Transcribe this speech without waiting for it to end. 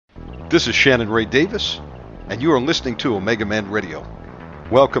This is Shannon Ray Davis, and you are listening to Omegaman Radio.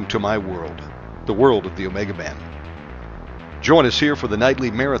 Welcome to my world, the world of the Omegaman. Join us here for the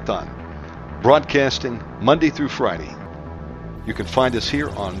nightly marathon, broadcasting Monday through Friday. You can find us here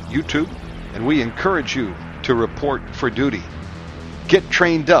on YouTube, and we encourage you to report for duty. Get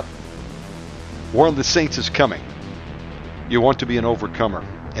trained up. War of the Saints is coming. You want to be an overcomer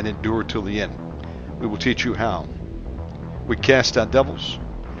and endure till the end. We will teach you how. We cast out devils.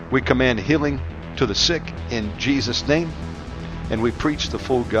 We command healing to the sick in Jesus' name. And we preach the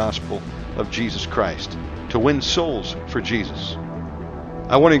full gospel of Jesus Christ to win souls for Jesus.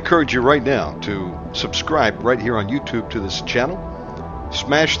 I want to encourage you right now to subscribe right here on YouTube to this channel.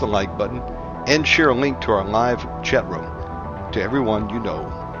 Smash the like button and share a link to our live chat room to everyone you know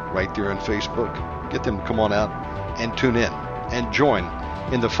right there on Facebook. Get them to come on out and tune in and join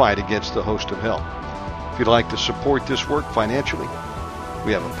in the fight against the host of hell. If you'd like to support this work financially,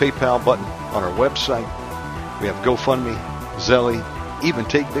 we have a PayPal button on our website. We have GoFundMe, Zelle, even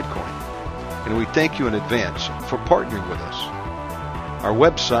take Bitcoin. And we thank you in advance for partnering with us. Our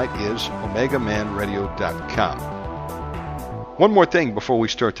website is omegamanradio.com. One more thing before we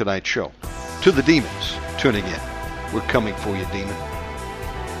start tonight's show. To the demons tuning in, we're coming for you, demon.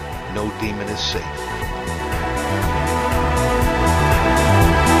 No demon is safe.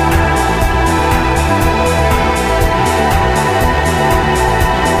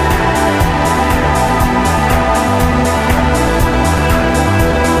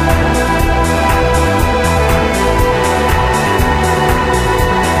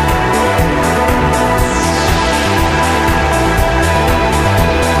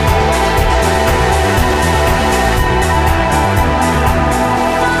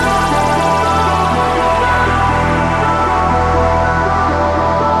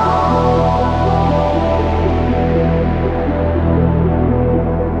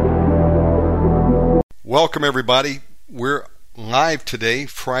 Welcome, everybody. We're live today,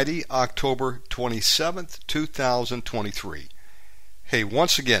 Friday, October 27th, 2023. Hey,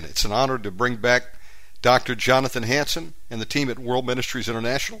 once again, it's an honor to bring back Dr. Jonathan Hansen and the team at World Ministries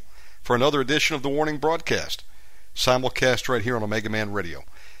International for another edition of the Warning Broadcast, simulcast right here on Omegaman Radio.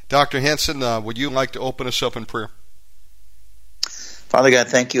 Dr. Hansen, would you like to open us up in prayer? Father God,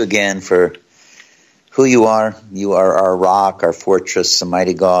 thank you again for who you are. You are our rock, our fortress, the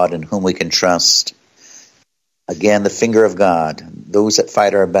mighty God in whom we can trust. Again, the finger of God, those that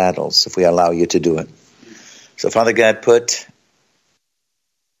fight our battles, if we allow you to do it. So, Father God, put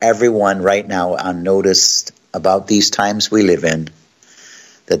everyone right now on notice about these times we live in,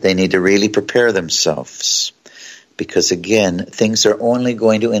 that they need to really prepare themselves. Because, again, things are only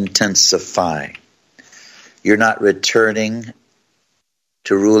going to intensify. You're not returning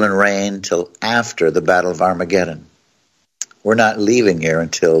to rule and reign till after the Battle of Armageddon. We're not leaving here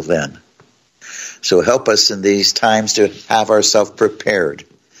until then. So help us in these times to have ourselves prepared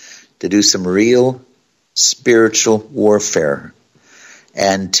to do some real spiritual warfare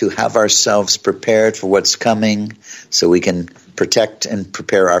and to have ourselves prepared for what's coming so we can protect and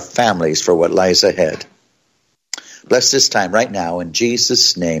prepare our families for what lies ahead. Bless this time right now in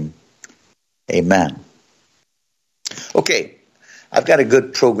Jesus' name. Amen. Okay, I've got a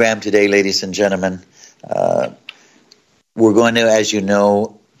good program today, ladies and gentlemen. We're going to, as you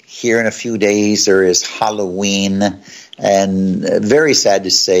know, here in a few days, there is Halloween, and very sad to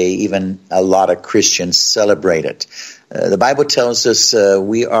say, even a lot of Christians celebrate it. The Bible tells us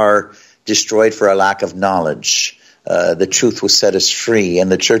we are destroyed for a lack of knowledge. The truth will set us free, and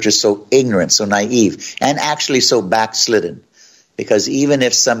the church is so ignorant, so naive, and actually so backslidden, because even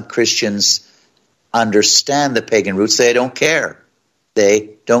if some Christians understand the pagan roots, they don't care.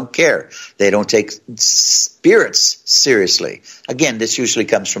 They don't care. They don't take spirits seriously. Again, this usually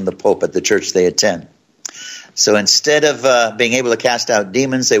comes from the Pope at the church they attend. So instead of being able to cast out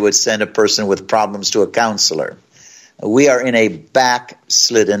demons, they would send a person with problems to a counselor. We are in a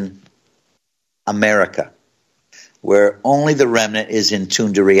backslidden America where only the remnant is in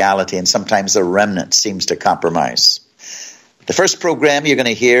tune to reality, and sometimes the remnant seems to compromise. The first program you're going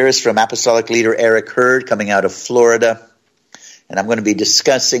to hear is from Apostolic Leader Eric Hurd coming out of Florida. And I'm going to be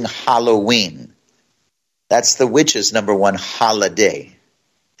discussing Halloween. That's the witches' number one holiday.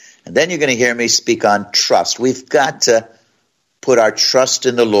 And then you're going to hear me speak on trust. We've got to put our trust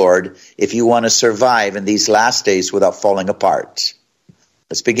in the Lord if you want to survive in these last days without falling apart.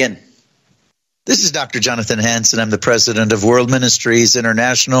 Let's begin. This is Dr. Jonathan Hansen. I'm the president of World Ministries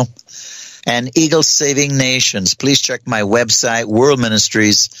International and Eagle Saving Nations. Please check my website,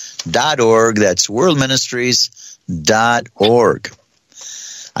 worldministries.org. That's worldministries.org.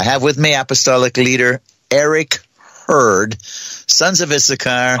 I have with me Apostolic Leader Eric Hurd, Sons of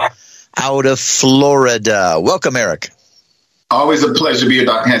Issachar, out of Florida. Welcome, Eric. Always a pleasure to be here,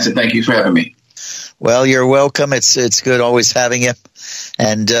 Dr. Hansen. Thank you for having me. Well, you're welcome. It's good always having you.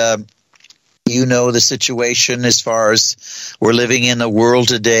 And you know the situation as far as we're living in a world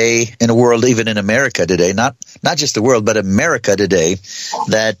today, in a world even in America today, not just the world, but America today,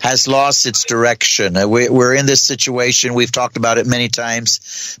 that has lost its direction. We're in this situation. We've talked about it many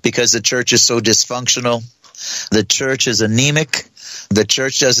times because the church is so dysfunctional. The church is anemic. The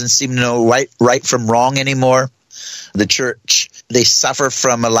church doesn't seem to know right from wrong anymore. The church, they suffer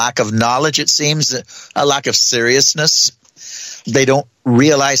from a lack of knowledge, it seems, a lack of seriousness. They don't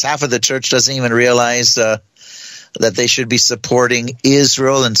realize, half of the church doesn't even realize that they should be supporting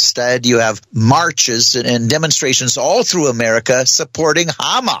Israel. Instead, you have marches and demonstrations all through America supporting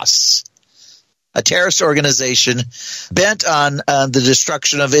Hamas, a terrorist organization bent on the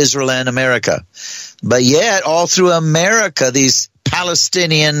destruction of Israel and America. But yet, all through America, these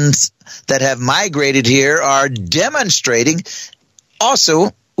Palestinians that have migrated here are demonstrating,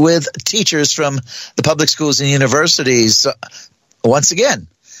 also with teachers from the public schools and universities, once again,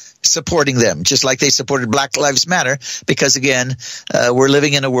 supporting them, just like they supported Black Lives Matter, because, again, we're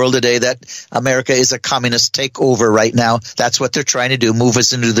living in a world today that America is a communist takeover right now. That's what they're trying to do, move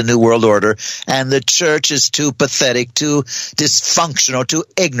us into the New World Order. And the church is too pathetic, too dysfunctional, too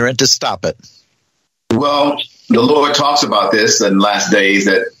ignorant to stop it. Well, the Lord talks about this in the last days,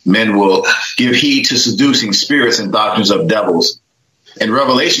 that men will give heed to seducing spirits and doctrines of devils. In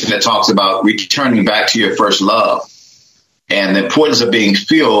Revelation, it talks about returning back to your first love and the importance of being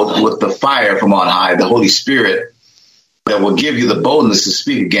filled with the fire from on high, the Holy Spirit, that will give you the boldness to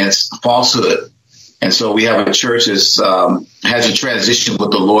speak against falsehood. And so we have a church that has a transition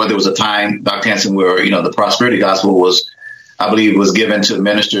with the Lord. There was a time, Dr. Hansen, where, the prosperity gospel was, I believe, was given to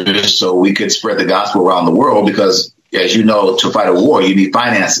ministers so we could spread the gospel around the world because, as you know, to fight a war, you need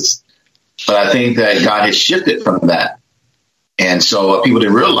finances. But I think that God has shifted from that. And so people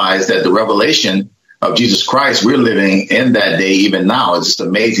didn't realize that the revelation of Jesus Christ, we're living in that day even now. It's just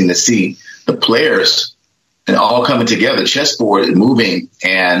amazing to see the players and all coming together, chessboard moving,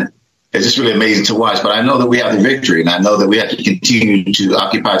 and it's just really amazing to watch. But I know that we have the victory, and I know that we have to continue to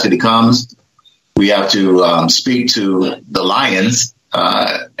occupy till he comes. We have to speak to the lions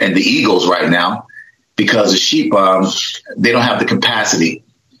and the eagles right now, because the sheep, they don't have the capacity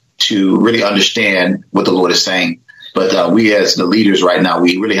to really understand what the Lord is saying. But we as the leaders right now,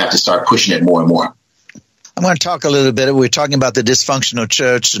 we really have to start pushing it more and more. I'm going to talk a little bit. We're talking about the dysfunctional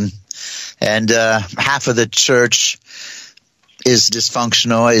church, and half of the church is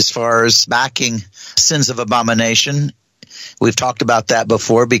dysfunctional as far as backing sins of abomination. We've talked about that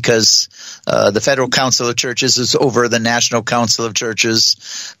before because the Federal Council of Churches is over the National Council of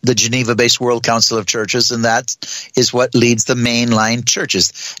Churches, the Geneva-based World Council of Churches, and that is what leads the mainline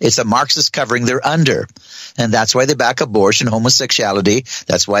churches. It's a Marxist covering they're under, and that's why they back abortion, homosexuality.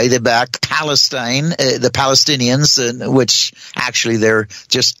 That's why they back Palestine, the Palestinians, which actually they're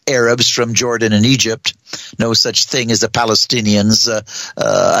just Arabs from Jordan and Egypt. No such thing as the Palestinians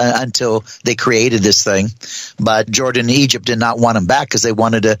until they created this thing. But Jordan and Egypt did not want them back because they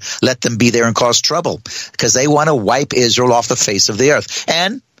wanted to let them be there and cause trouble, because they want to wipe Israel off the face of the earth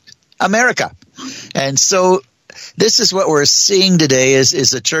and America. And so this is what we're seeing today is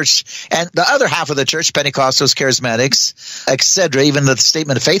the church, and the other half of the church, Pentecostals, Charismatics, etc. Even the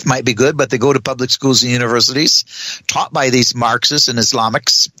statement of faith might be good, but they go to public schools and universities taught by these Marxists and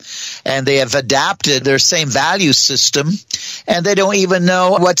Islamics, and they have adapted their same value system, and they don't even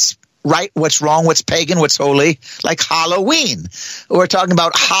know what's right, what's wrong, what's pagan, what's holy, like Halloween. We're talking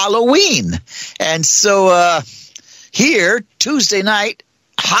about Halloween. And so here, Tuesday night,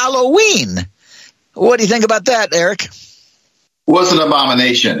 Halloween. What do you think about that, Eric? Well, it's an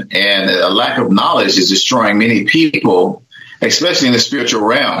abomination, and a lack of knowledge is destroying many people, especially in the spiritual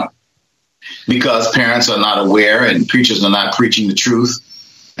realm, because parents are not aware and preachers are not preaching the truth.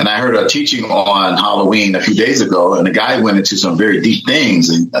 And I heard a teaching on Halloween a few days ago, and the guy went into some very deep things,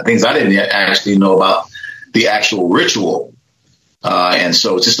 and things I didn't actually know about the actual ritual. And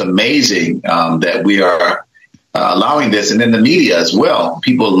so it's just amazing that we are allowing this. And in the media as well,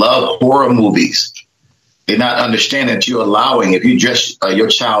 people love horror movies. They're not understanding that you're allowing, if you dress your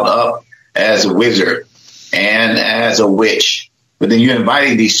child up as a wizard and as a witch, but then you're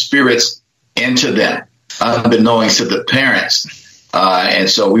inviting these spirits into them, unbeknownst to the parents. And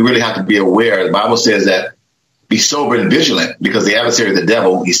so we really have to be aware. The Bible says that be sober and vigilant, because the adversary of the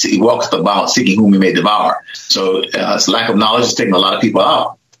devil, he walks about seeking whom he may devour. So it's lack of knowledge is taking a lot of people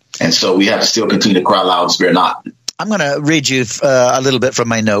out. And so we have to still continue to cry loud and spare not. I'm going to read you a little bit from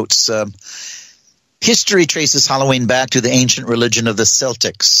my notes. History traces Halloween back to the ancient religion of the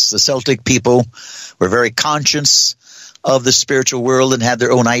Celtics. The Celtic people were very conscious of the spiritual world and had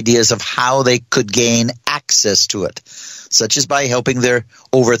their own ideas of how they could gain access to it, such as by helping their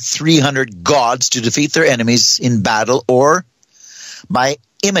over 300 gods to defeat their enemies in battle, or by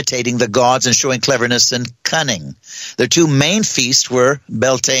imitating the gods and showing cleverness and cunning. Their two main feasts were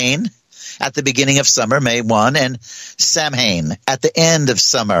Beltane at the beginning of summer, May 1, and Samhain at the end of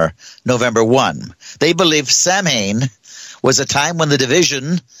summer, November 1. They believed Samhain was a time when the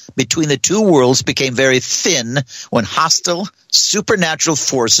division between the two worlds became very thin, when hostile supernatural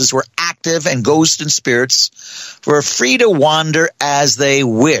forces were active and ghosts and spirits were free to wander as they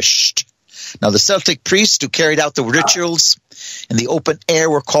wished. Now, the Celtic priests who carried out the rituals in the open air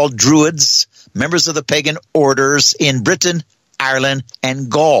were called Druids, members of the pagan orders in Britain, Ireland, and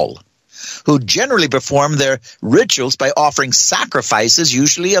Gaul, who generally performed their rituals by offering sacrifices,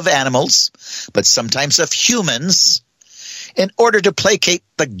 usually of animals, but sometimes of humans, in order to placate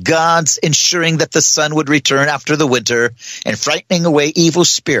the gods, ensuring that the sun would return after the winter and frightening away evil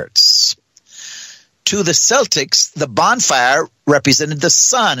spirits. To the Celtics, the bonfire represented the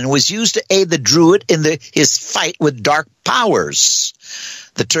sun and was used to aid the druid in his fight with dark powers.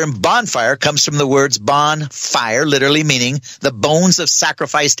 The term bonfire comes from the words bonfire, literally meaning the bones of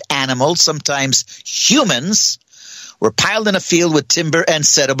sacrificed animals, sometimes humans, were piled in a field with timber and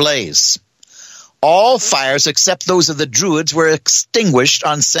set ablaze. All fires except those of the Druids were extinguished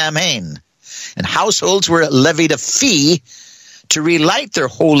on Samhain, and households were levied a fee to relight their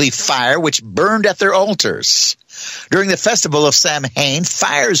holy fire, which burned at their altars. During the festival of Samhain,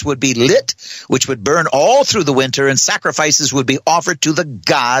 fires would be lit, which would burn all through the winter, and sacrifices would be offered to the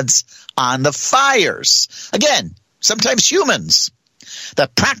gods on the fires. Again, sometimes humans. The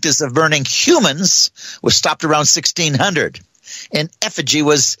practice of burning humans was stopped around 1600. An effigy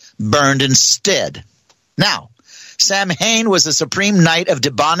was burned instead. Now, Samhain was a supreme night of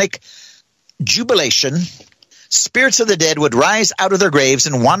demonic jubilation. Spirits of the dead would rise out of their graves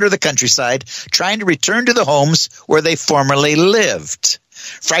and wander the countryside, trying to return to the homes where they formerly lived.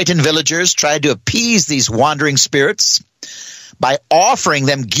 Frightened villagers tried to appease these wandering spirits by offering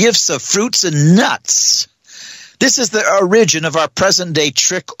them gifts of fruits and nuts. This is the origin of our present-day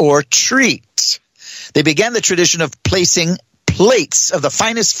trick or treat. They began the tradition of placing plates of the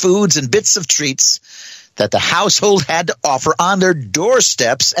finest foods and bits of treats that the household had to offer on their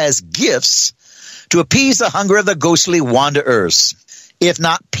doorsteps as gifts to appease the hunger of the ghostly wanderers. If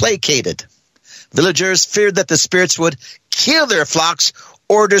not placated, villagers feared that the spirits would kill their flocks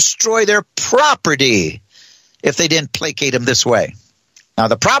or destroy their property if they didn't placate them this way. Now,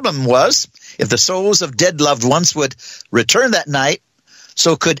 the problem was, if the souls of dead loved ones would return that night,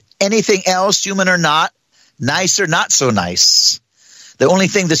 so could anything else, human or not, nice or not so nice. The only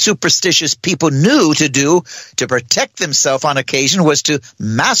thing the superstitious people knew to do to protect themselves on occasion was to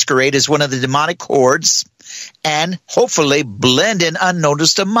masquerade as one of the demonic hordes and hopefully blend in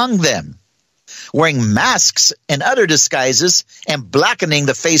unnoticed among them. Wearing masks and other disguises and blackening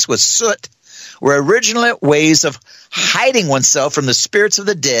the face with soot were original ways of hiding oneself from the spirits of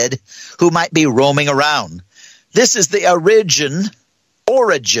the dead who might be roaming around. This is the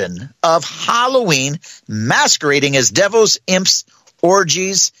origin of Halloween, masquerading as devils, imps,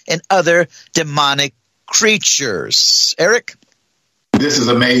 orgies, and other demonic creatures. Eric? This is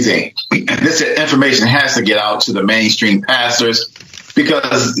amazing. This information has to get out to the mainstream pastors,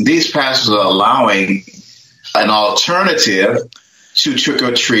 because these pastors are allowing an alternative to trick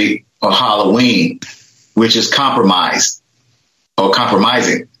or treat or Halloween, which is compromised or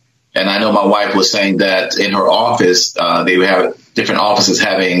compromising. And I know my wife was saying that in her office, they would have different offices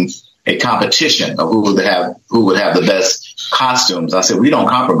having a competition of who would have the best costumes. I said, we don't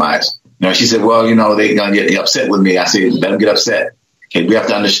compromise. She said, well, they're going to get upset with me. I said, let them get upset. Okay, we have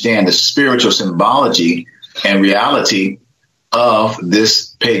to understand the spiritual symbology and reality of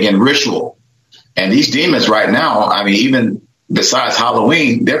this pagan ritual. And these demons right now, even besides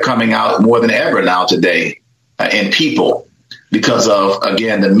Halloween, they're coming out more than ever now today in people, because of,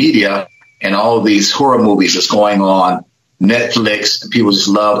 again, the media and all of these horror movies that's going on, Netflix. People just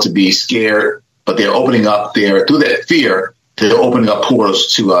love to be scared, but they're opening up through that fear, they're opening up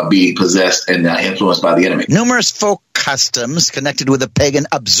portals to be possessed and influenced by the enemy. Numerous folk customs connected with the pagan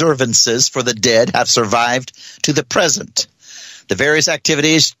observances for the dead have survived to the present. The various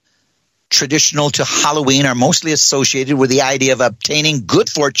activities traditional to Halloween are mostly associated with the idea of obtaining good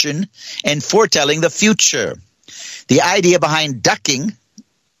fortune and foretelling the future. The idea behind ducking,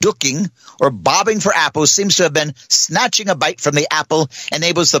 or bobbing for apples seems to have been snatching a bite from the apple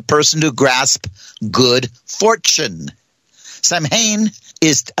enables the person to grasp good fortune. Samhain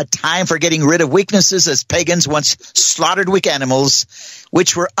is a time for getting rid of weaknesses, as pagans once slaughtered weak animals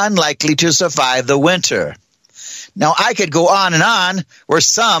which were unlikely to survive the winter. Now, I could go on, where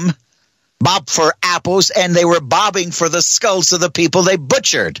some bob for apples, and they were bobbing for the skulls of the people they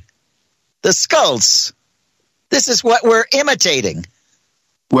butchered. The skulls. This is what we're imitating.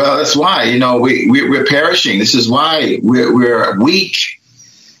 Well, that's why, we're perishing. This is why we're weak,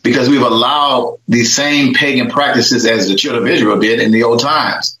 because we've allowed these same pagan practices as the children of Israel did in the old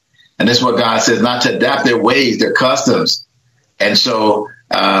times. And that's what God says, not to adapt their ways, their customs. And so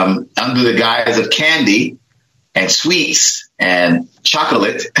under the guise of candy and sweets and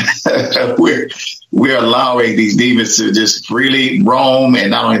chocolate, we're allowing these demons to just freely roam.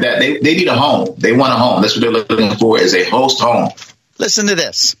 And not only that, they need a home. They want a home. That's what they're looking for, is a host home. Listen to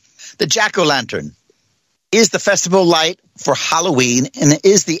this. The jack-o'-lantern is the festival light for Halloween, and it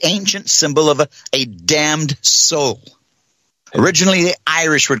is the ancient symbol of a damned soul. Originally, the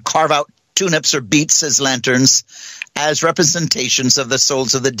Irish would carve out turnips or beets as lanterns as representations of the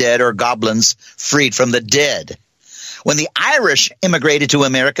souls of the dead or goblins freed from the dead. When the Irish immigrated to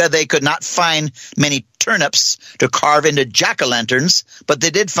America, they could not find many turnips to carve into jack-o'-lanterns, but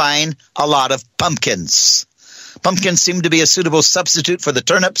they did find a lot of pumpkins. Pumpkins seem to be a suitable substitute for the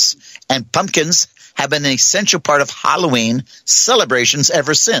turnips, and pumpkins have been an essential part of Halloween celebrations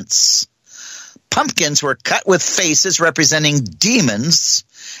ever since. Pumpkins were cut with faces representing demons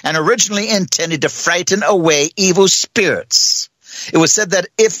and originally intended to frighten away evil spirits. It was said that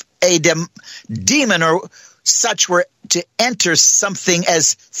if a demon or such were to enter something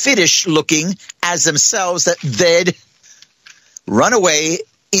as fiendish-looking as themselves, that they'd run away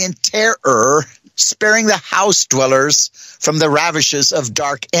in terror, sparing the house dwellers from the ravages of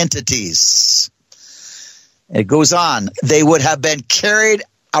dark entities. It goes on. They would have been carried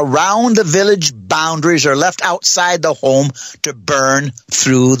around the village boundaries or left outside the home to burn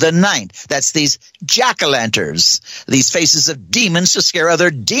through the night. That's these jack-o'-lanterns, these faces of demons to scare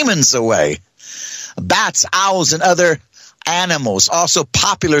other demons away. Bats, owls, and other animals, also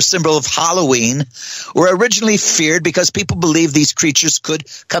popular symbol of Halloween, were originally feared because people believed these creatures could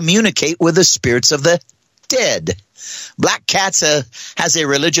communicate with the spirits of the dead. Black cats has a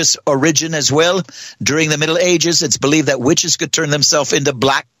religious origin as well. During the Middle Ages, it's believed that witches could turn themselves into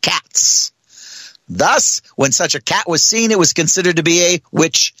black cats. Thus, when such a cat was seen, it was considered to be a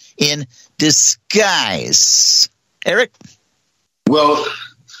witch in disguise. Eric? Well,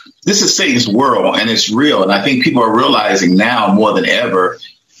 this is Satan's world, and it's real. And I think people are realizing now more than ever,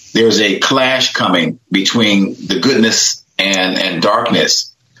 there's a clash coming between the goodness and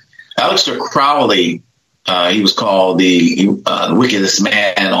darkness. Aleister Crowley, he was called the wickedest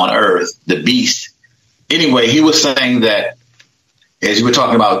man on earth, the beast. Anyway, he was saying that, as you were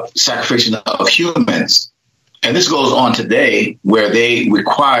talking about sacrifice of humans, and this goes on today, where they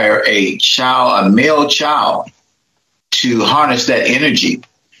require a male child, to harness that energy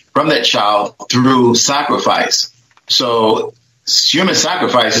from that child through sacrifice. So human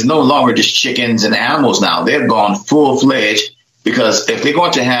sacrifice is no longer just chickens and animals now. They've gone full-fledged, because if they're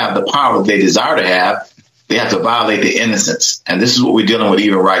going to have the power that they desire to have, they have to violate the innocence. And this is what we're dealing with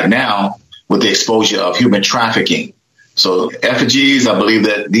even right now with the exposure of human trafficking. So effigies, I believe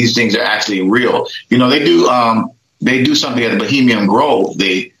that these things are actually real. They do something at the Bohemian Grove.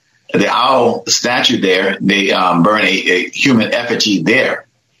 The owl statue there, they burn a human effigy there.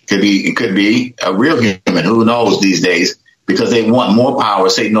 It could be a real human. Who knows these days? Because they want more power.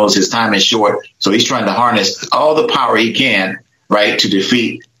 Satan knows his time is short, so he's trying to harness all the power he can, right, to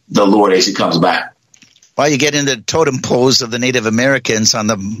defeat the Lord as he comes back. Well, you get into totem poles of the Native Americans. On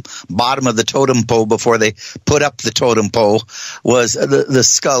the bottom of the totem pole, before they put up the totem pole, was the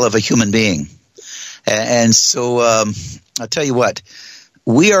skull of a human being. And so I'll tell you what,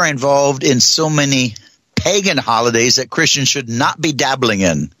 we are involved in so many pagan holidays that Christians should not be dabbling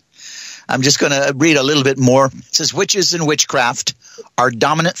in. I'm just going to read a little bit more. It says, witches and witchcraft are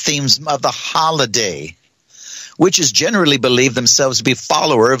dominant themes of the holiday. Witches generally believe themselves to be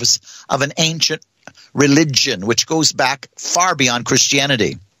followers of an ancient religion, which goes back far beyond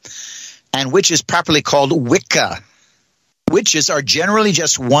Christianity, and which is properly called Wicca. Witches are generally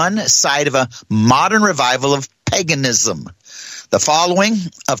just one side of a modern revival of paganism. The following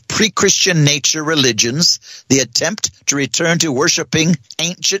of pre-Christian nature religions, the attempt to return to worshiping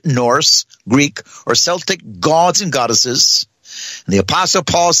ancient Norse, Greek, or Celtic gods and goddesses. The Apostle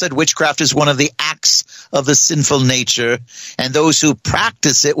Paul said witchcraft is one of the acts of the sinful nature, and those who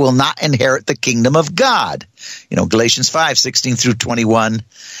practice it will not inherit the kingdom of God. Galatians 5:16 through 21,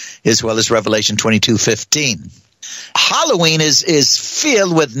 as well as Revelation 22:15. Halloween is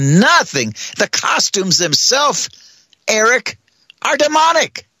filled with nothing. The costumes themselves, Eric, are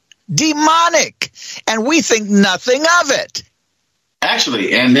demonic. Demonic. And we think nothing of it.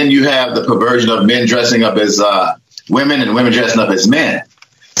 Actually, and then you have the perversion of men dressing up as women and women dressing up as men.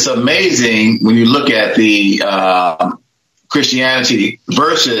 It's amazing when you look at the Christianity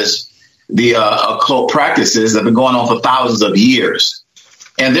versus the occult practices that have been going on for thousands of years.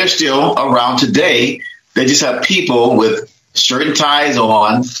 And they're still around today. They just have people with shirt and ties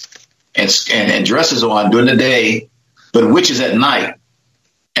on and dresses on during the day, but witches at night.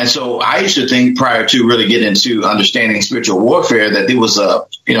 And so I used to think, prior to really getting into understanding spiritual warfare, that there was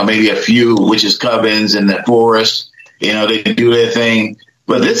maybe a few witches' covens in the forest. They do their thing.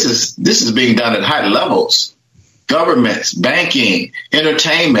 But this is being done at high levels. Governments, banking,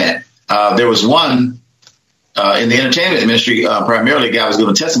 entertainment. There was one in the entertainment industry, primarily a guy was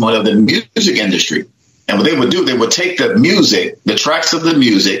giving testimony of the music industry. And what they would do, they would take the music, the tracks of the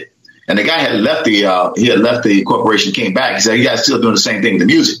music, and the guy had left the corporation, came back. He said, "You guys still doing the same thing with the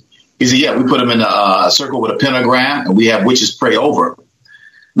music?" He said, "Yeah, we put them in a circle with a pentagram, and we have witches pray over."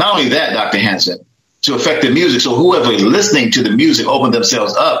 Not only that, Dr. Hansen, to affect the music. So whoever is listening to the music open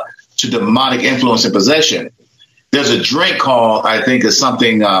themselves up to demonic influence and possession. There's a drink called, I think it's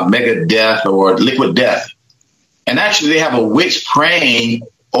something Mega Death or Liquid Death. And actually they have a witch praying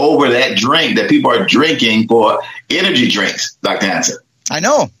over that drink that people are drinking for energy drinks, Dr. Hansen. I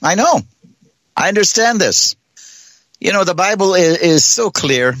know. I understand this. The Bible is so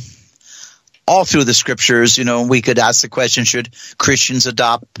clear all through the scriptures. We could ask the question, should Christians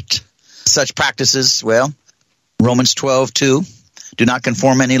adopt such practices? Well, Romans 12:2, do not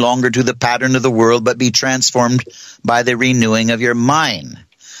conform any longer to the pattern of the world, but be transformed by the renewing of your mind.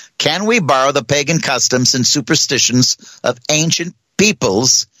 Can we borrow the pagan customs and superstitions of ancient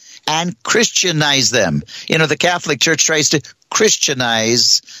peoples and Christianize them? The Catholic Church tries to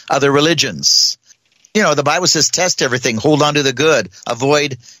Christianize other religions. The Bible says, test everything, hold on to the good,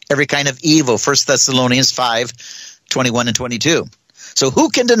 avoid every kind of evil, 1 Thessalonians 5:21 and 22. So who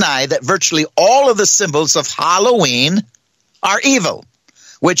can deny that virtually all of the symbols of Halloween are evil?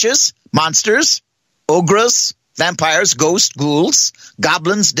 Witches, monsters, ogres, vampires, ghosts, ghouls,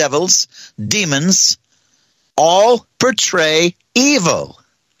 goblins, devils, demons, all portray evil.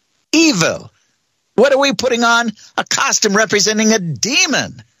 Evil. What are we putting on? A costume representing a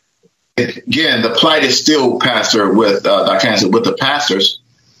demon. Again, the plight is still, Pastor, with Dr. Hansen, with the pastors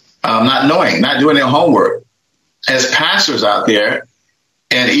not knowing, not doing their homework. As pastors out there,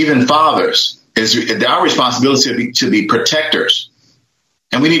 and even fathers, it's our responsibility to be protectors.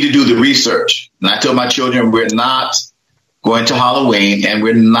 And we need to do the research. And I tell my children, we're not going to Halloween and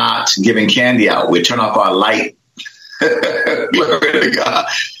we're not giving candy out. We turn off our light. Glory to God.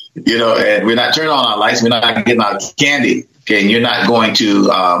 And we're not turning on our lights. We're not getting our candy. Okay, and you're not going to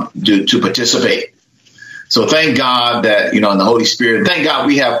participate. So thank God that, in the Holy Spirit, thank God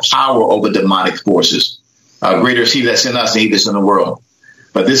we have power over demonic forces. Greater is he that's in us than he that's in the world.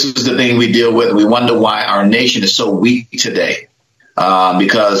 But this is the thing we deal with. We wonder why our nation is so weak today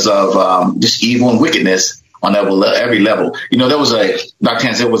because of just evil and wickedness on every level. There was Dr.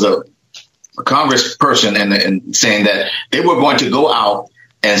 Hansen, there was a congressperson and saying that they were going to go out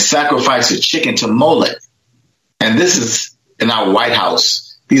and sacrifice a chicken to Molech. And this is in our White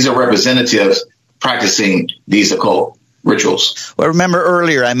House. These are representatives practicing these occult rituals. Well, remember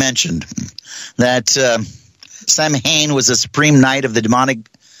earlier I mentioned that Samhain was a supreme night of the demonic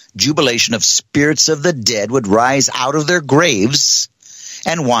jubilation of spirits of the dead would rise out of their graves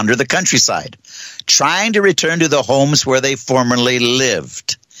and wander the countryside, trying to return to the homes where they formerly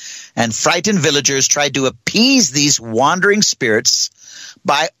lived. And frightened villagers tried to appease these wandering spirits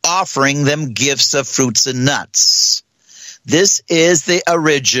by offering them gifts of fruits and nuts. This is the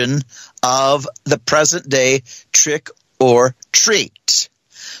origin of the present day trick or treat.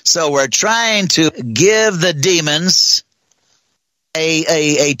 So we're trying to give the demons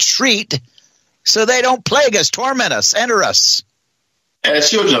a treat so they don't plague us, torment us, enter us.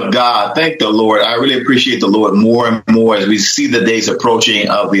 As children of God, thank the Lord. I really appreciate the Lord more and more as we see the days approaching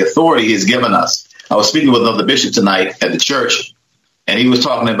of the authority he's given us. I was speaking with another bishop tonight at the church, and he was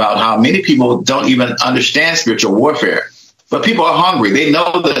talking about how many people don't even understand spiritual warfare. But people are hungry. They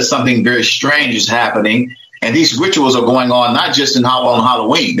know that something very strange is happening. And these rituals are going on not just on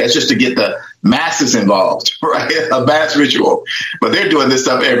Halloween. That's just to get the masses involved, right? A mass ritual. But they're doing this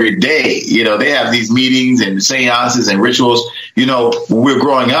stuff every day. They have these meetings and seances and rituals. When we were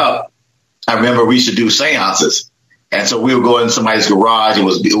growing up, I remember we used to do seances. And so we would go in somebody's garage.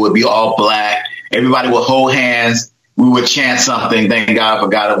 It would be all black. Everybody would hold hands. We would chant something. Thank God I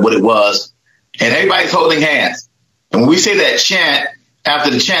forgot what it was. And everybody's holding hands. And when we say that chant,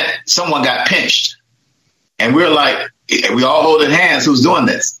 after the chant, someone got pinched. And we're like, we all holding hands who's doing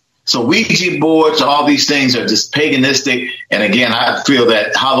this. So Ouija boards, all these things are just paganistic. And again, I feel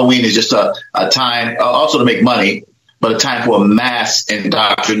that Halloween is just a time also to make money, but a time for a mass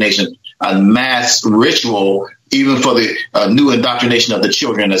indoctrination, a mass ritual, even for the new indoctrination of the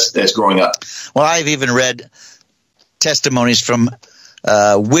children that's growing up. Well, I've even read testimonies from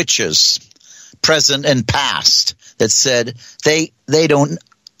witches, present and past, that said they don't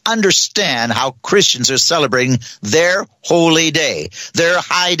understand how Christians are celebrating their holy day, their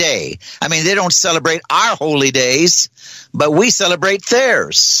high day. I mean, they don't celebrate our holy days, but we celebrate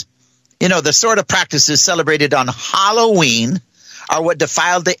theirs. You know, the sort of practices celebrated on Halloween are what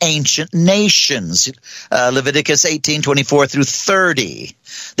defiled the ancient nations. Leviticus 18:24 through 30.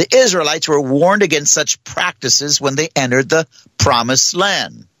 The Israelites were warned against such practices when they entered the promised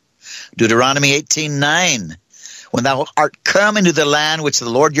land. Deuteronomy 18:9. When thou art come into the land which the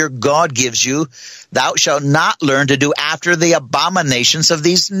Lord your God gives you, thou shalt not learn to do after the abominations of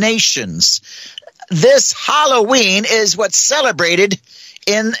these nations. This Halloween is what's celebrated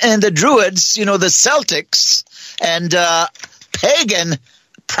in the Druids, you know, the Celtics, and pagan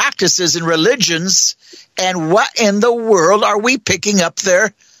practices and religions. And what in the world are we picking up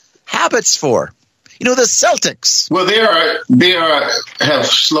their habits for? You know, the Celtics. Well, they have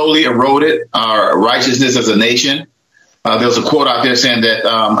slowly eroded our righteousness as a nation. There's a quote out there saying that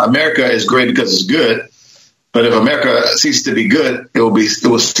America is great because it's good, but if America ceases to be good, it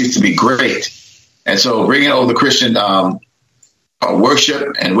will cease to be great. And so, bringing over the Christian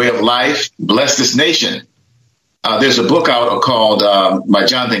worship and way of life, bless this nation. There's a book out called by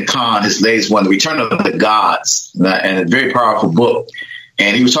Jonathan Cahn, his latest one, The Return of the Gods, and a very powerful book.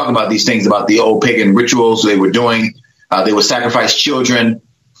 And he was talking about these things, about the old pagan rituals they were doing. They would sacrifice children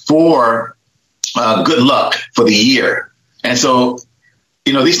for good luck for the year. And so,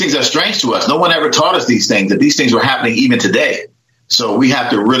 you know, these things are strange to us. No one ever taught us these things, that these things were happening even today. So we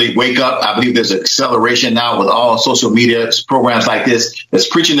have to really wake up. I believe there's an acceleration now with all social media programs like this that's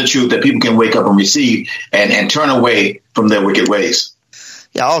preaching the truth that people can wake up and receive and turn away from their wicked ways.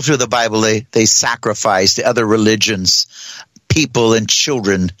 Yeah, all through the Bible, they sacrifice the other religions, people and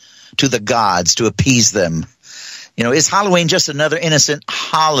children, to the gods to appease them. You know, is Halloween just another innocent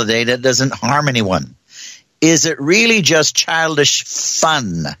holiday that doesn't harm anyone? Is it really just childish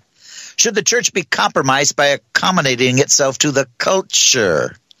fun? Should the church be compromised by accommodating itself to the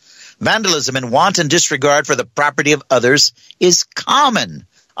culture? Vandalism and wanton disregard for the property of others is common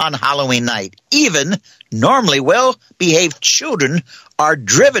on Halloween night. Even normally well-behaved children are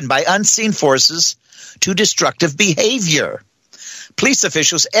driven by unseen forces to destructive behavior. Police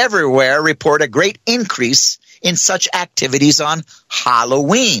officials everywhere report a great increase in such activities on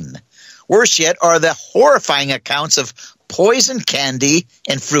Halloween. Worse yet are the horrifying accounts of poison candy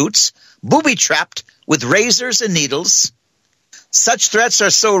and fruits, booby-trapped with razors and needles. Such threats are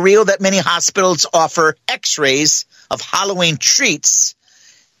so real that many hospitals offer x-rays of Halloween treats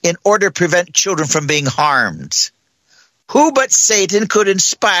in order to prevent children from being harmed. Who but Satan could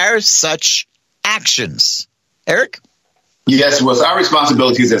inspire such actions? Eric? Yes, well, it's our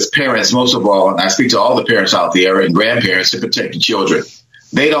responsibilities as parents, most of all, and I speak to all the parents out there and grandparents, to protect the children.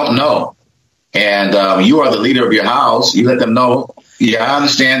 They don't know. And you are the leader of your house. You let them know. Yeah, I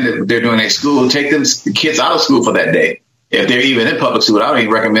understand that they're doing a school. Take the kids out of school for that day. If they're even in public school, I don't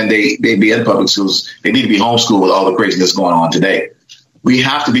even recommend they be in public schools. They need to be homeschooled with all the craziness going on today. We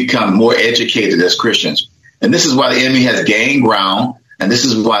have to become more educated as Christians. And this is why the enemy has gained ground. And this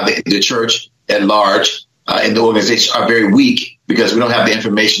is why the church at large and the organization are very weak, because we don't have the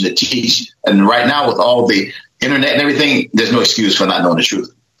information to teach. And right now, with all the internet and everything, there's no excuse for not knowing the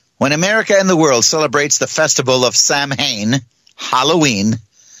truth. When America and the world celebrates the festival of Samhain, Halloween,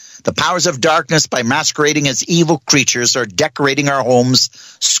 the powers of darkness, by masquerading as evil creatures, are decorating our homes,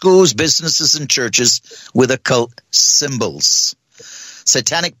 schools, businesses, and churches with occult symbols.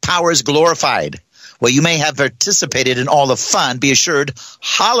 Satanic power is glorified. While you may have participated in all the fun, be assured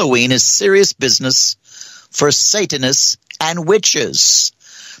Halloween is serious business for Satanists and witches.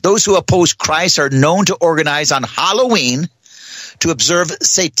 Those who oppose Christ are known to organize on Halloween to observe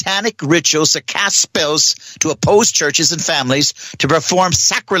satanic rituals, to cast spells, to oppose churches and families, to perform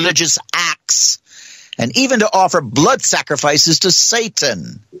sacrilegious acts, and even to offer blood sacrifices to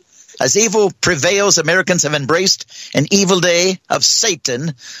Satan. As evil prevails, Americans have embraced an evil day of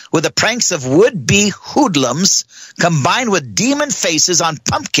Satan with the pranks of would-be hoodlums combined with demon faces on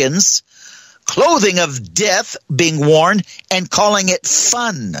pumpkins, clothing of death being worn, and calling it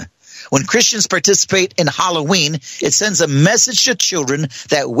fun. When Christians participate in Halloween, it sends a message to children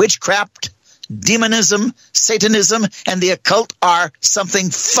that witchcraft, demonism, Satanism, and the occult are something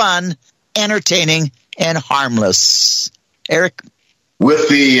fun, entertaining, and harmless. Eric? With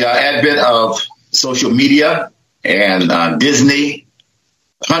the advent of social media and Disney,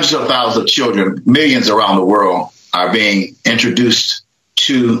 hundreds of thousands of children, millions around the world, are being introduced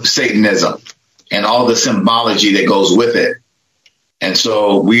to Satanism and all the symbology that goes with it. And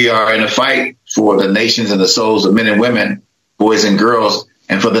so we are in a fight for the nations and the souls of men and women, boys and girls,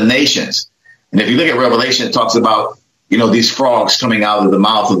 and for the nations. And if you look at Revelation, it talks about, these frogs coming out of the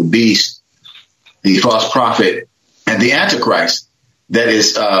mouth of the beast, the false prophet, and the Antichrist that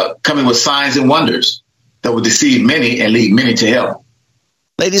is coming with signs and wonders that will deceive many and lead many to hell.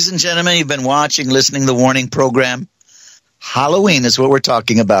 Ladies and gentlemen, you've been watching, listening to the Warning Program. Halloween is what we're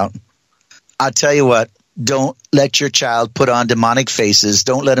talking about. I'll tell you what, don't let your child put on demonic faces.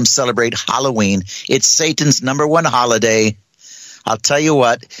 Don't let him celebrate Halloween. It's Satan's number one holiday. I'll tell you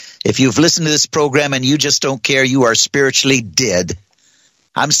what, if you've listened to this program and you just don't care, you are spiritually dead.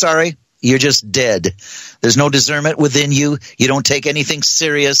 I'm sorry, you're just dead. There's no discernment within you. You don't take anything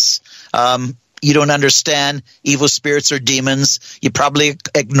serious. You don't understand evil spirits or demons. You probably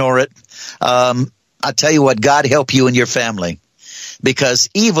ignore it. I'll tell you what, God help you and your family. Because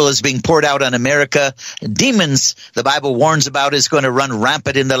evil is being poured out on America. Demons, the Bible warns about, is going to run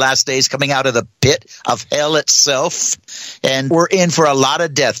rampant in the last days, coming out of the pit of hell itself. And we're in for a lot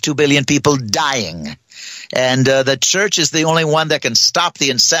of death, 2 billion people dying. And the church is the only one that can stop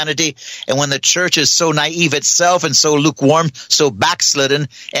the insanity. And when the church is so naive itself and so lukewarm, so backslidden,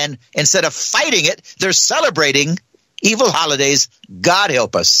 and instead of fighting it, they're celebrating evil holidays. God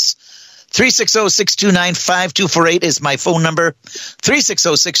help us. 360-629-5248 is my phone number.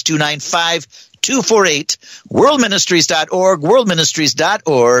 360-629-5248. Worldministries.org,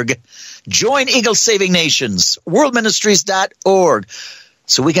 worldministries.org. Join Eagle Saving Nations, worldministries.org.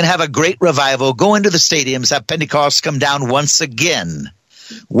 So we can have a great revival, go into the stadiums, have Pentecost come down once again.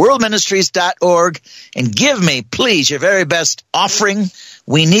 Worldministries.org, and give me, please, your very best offering.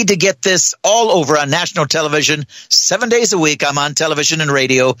 We need to get this all over on national television. 7 days a week I'm on television and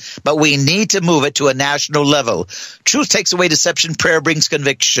radio, but we need to move it to a national level. Truth takes away deception, prayer brings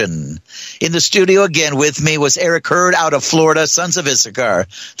conviction. In the studio again with me was Eric Hurd out of Florida, Sons of Issachar.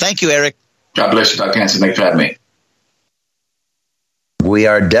 Thank you, Eric. God bless you, Dr. Hansen. Thanks for having me. We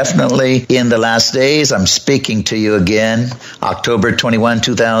are definitely in the last days. I'm speaking to you again. October 21,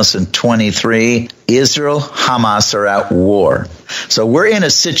 2023. Israel, Hamas are at war. So we're in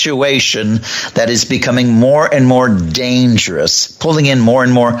a situation that is becoming more and more dangerous, pulling in more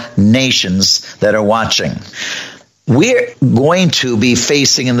and more nations that are watching. We're going to be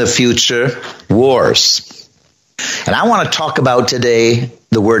facing in the future wars. And I want to talk about today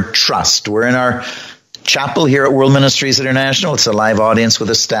the word trust. We're in our chapel here at World Ministries International. It's a live audience with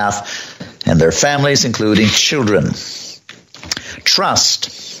the staff and their families, including children.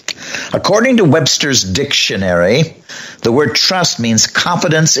 Trust. According to Webster's dictionary, the word trust means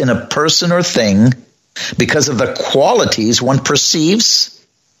confidence in a person or thing because of the qualities one perceives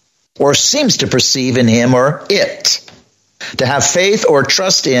or seems to perceive in him or it. To have faith or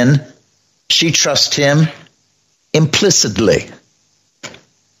trust in, she trusts him implicitly.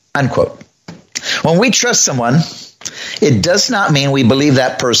 Unquote. When we trust someone, it does not mean we believe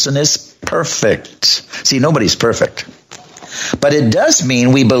that person is perfect. See, nobody's perfect. But it does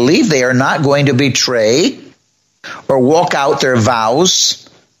mean we believe they are not going to betray or walk out their vows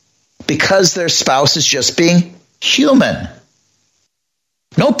because their spouse is just being human.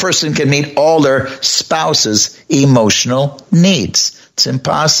 No person can meet all their spouse's emotional needs. It's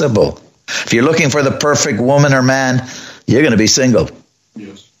impossible. If you're looking for the perfect woman or man, you're going to be single.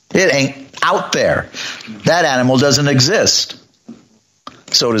 Yes. It ain't out there. That animal doesn't exist,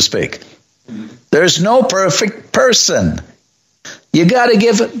 so to speak. There's no perfect person. You got to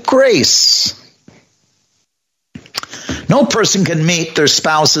give grace. No person can meet their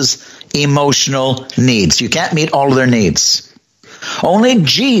spouse's emotional needs. You can't meet all of their needs. Only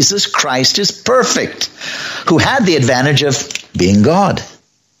Jesus Christ is perfect, who had the advantage of being God.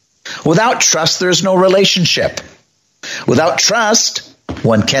 Without trust, there's no relationship. Without trust,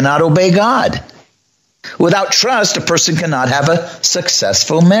 one cannot obey God. Without trust, a person cannot have a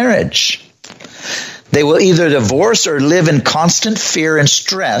successful marriage. They will either divorce or live in constant fear and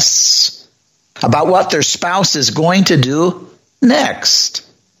stress about what their spouse is going to do next.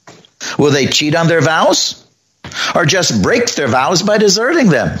 Will they cheat on their vows or just break their vows by deserting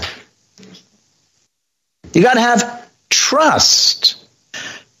them? You got to have trust.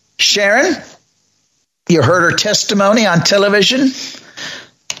 Sharon, you heard her testimony on television.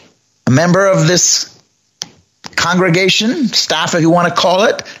 A member of this congregation, staff if you want to call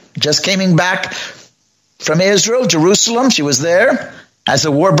it, just came back from Israel, Jerusalem. She was there as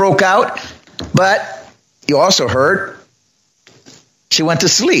the war broke out. But You also heard she went to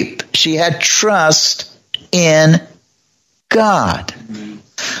sleep. She had trust in God.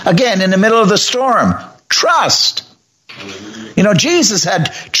 Again, in the middle of the storm, trust. You know, Jesus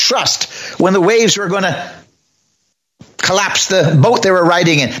had trust when the waves were going to collapse the boat they were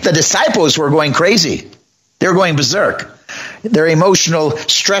riding in. The disciples were going crazy. They were going berserk. Their emotional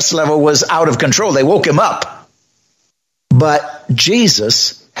stress level was out of control. They woke him up. But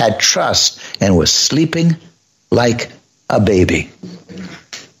Jesus had trust and was sleeping like a baby.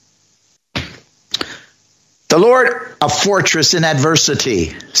 The Lord, a fortress in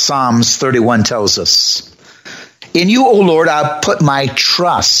adversity, Psalms 31 tells us. In you, O Lord, I'll put my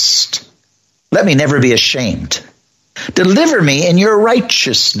trust. Let me never be ashamed. Deliver me in your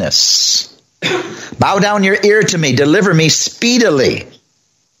righteousness. Bow down your ear to me. Deliver me speedily.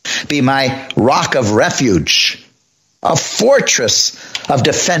 Be my rock of refuge, a fortress of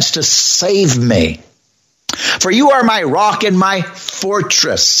defense to save me. For you are my rock and my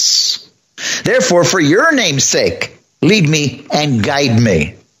fortress. Therefore, for your name's sake, lead me and guide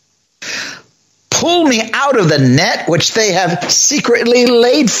me. Pull me out of the net which they have secretly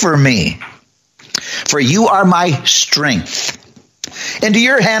laid for me. For you are my strength. Into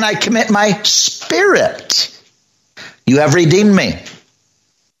your hand I commit my spirit. You have redeemed me.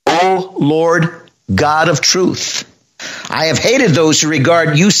 O Lord, God of truth. I have hated those who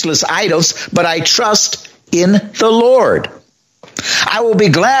regard useless idols, but I trust in the Lord. I will be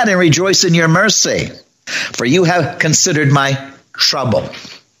glad and rejoice in your mercy, for you have considered my trouble.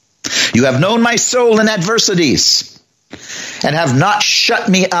 You have known my soul in adversities, and have not shut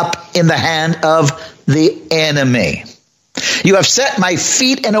me up in the hand of the enemy. You have set my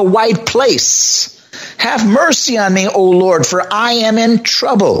feet in a wide place. Have mercy on me, O Lord, for I am in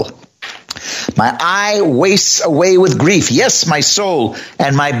trouble. My eye wastes away with grief. Yes, my soul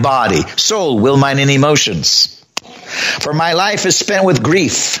and my body. Soul, will, mind, and emotions. For my life is spent with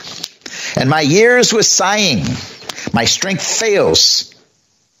grief, and my years with sighing. My strength fails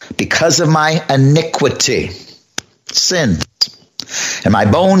because of my iniquity, sin, and my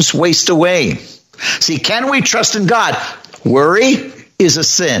bones waste away. See, can we trust in God? Worry is a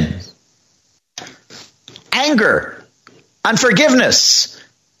sin. Anger, unforgiveness.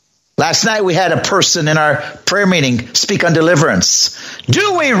 Last night we had a person in our prayer meeting speak on deliverance.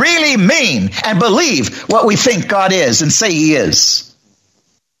 Do we really mean and believe what we think God is and say he is?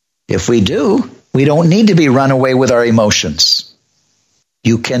 If we do, we don't need to be run away with our emotions.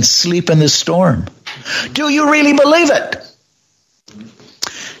 You can sleep in the storm. Do you really believe it?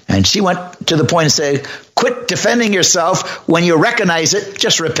 And she went to the point and said, quit defending yourself. When you recognize it,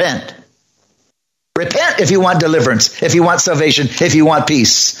 just repent. Repent if you want deliverance, if you want salvation, if you want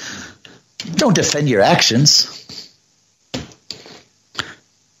peace. Don't defend your actions.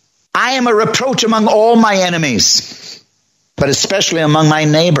 I am a reproach among all my enemies, but especially among my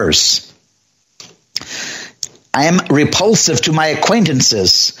neighbors. I am repulsive to my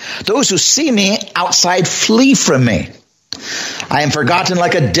acquaintances. Those who see me outside flee from me. I am forgotten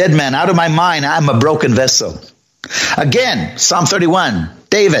like a dead man. Out of my mind, I am a broken vessel. Again, Psalm 31,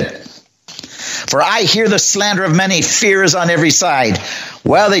 David. For I hear the slander of many. Fear is on every side.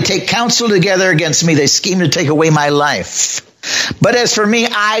 While they take counsel together against me, they scheme to take away my life. But as for me,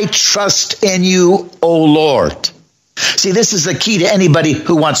 I trust in you, O Lord. See, this is the key to anybody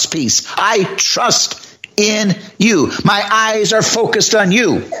who wants peace. I trust in you. My eyes are focused on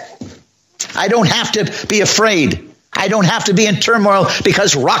you. I don't have to be afraid. I don't have to be in turmoil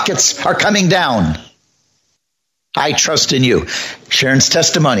because rockets are coming down. I trust in you. Sharon's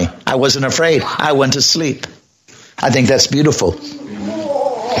testimony. I wasn't afraid. I went to sleep. I think that's beautiful.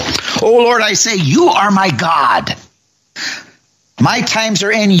 Oh Lord, I say, you are my God. My times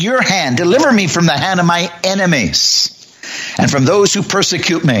are in your hand. Deliver me from the hand of my enemies and from those who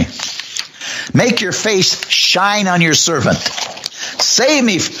persecute me. Make your face shine on your servant. Save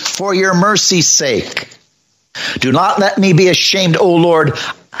me for your mercy's sake. Do not let me be ashamed, O Lord,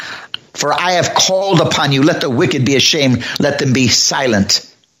 for I have called upon you. Let the wicked be ashamed. Let them be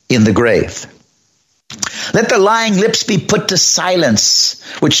silent in the grave. Let the lying lips be put to silence,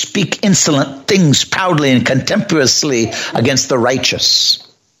 which speak insolent things proudly and contemptuously against the righteous.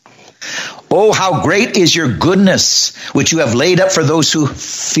 Oh, how great is your goodness, which you have laid up for those who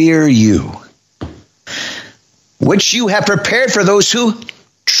fear you, which you have prepared for those who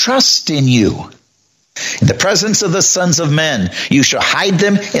trust in you. In the presence of the sons of men, you shall hide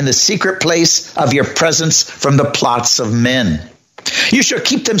them in the secret place of your presence from the plots of men. You shall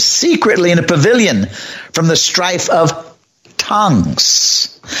keep them secretly in a pavilion from the strife of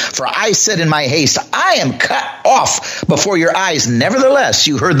tongues. For I said in my haste, I am cut off before your eyes. Nevertheless,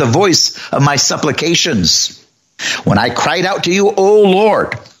 you heard the voice of my supplications. When I cried out to you, O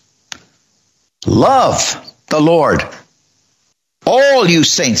Lord, love the Lord, all you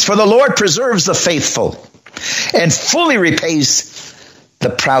saints, for the Lord preserves the faithful and fully repays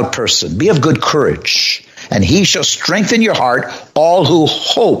the proud person. Be of good courage, and he shall strengthen your heart, all who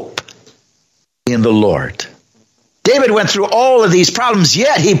hope in the Lord. David went through all of these problems,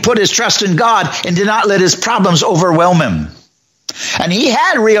 yet he put his trust in God and did not let his problems overwhelm him. And he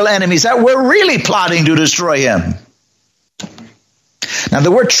had real enemies that were really plotting to destroy him. Now,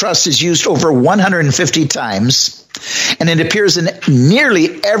 the word trust is used over 150 times, and it appears in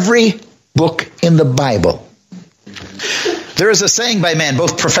nearly every book in the Bible. There is a saying by men,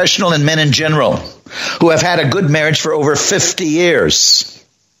 both professional and men in general, who have had a good marriage for over 50 years.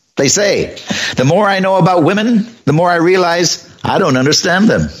 They say, the more I know about women, the more I realize I don't understand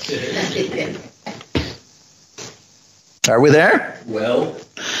them. Are we there? Well,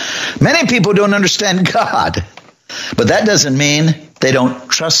 many people don't understand God, but that doesn't mean they don't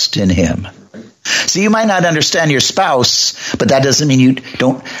trust in him. So you might not understand your spouse, but that doesn't mean you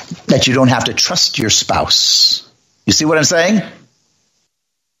don't have to trust your spouse. You see what I'm saying?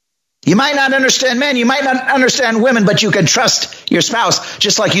 You might not understand men, you might not understand women, but you can trust your spouse,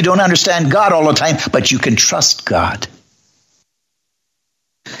 just like you don't understand God all the time, but you can trust God.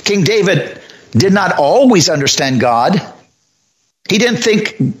 King David did not always understand God. He didn't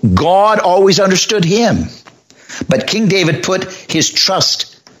think God always understood him. But King David put his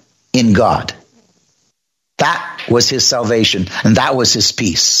trust in God. That was his salvation, and that was his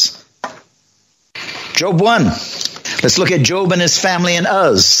peace. Job 1. Let's look at Job and his family in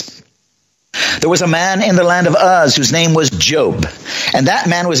Uz. There was a man in the land of Uz whose name was Job, and that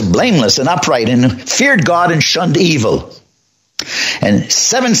man was blameless and upright and feared God and shunned evil. And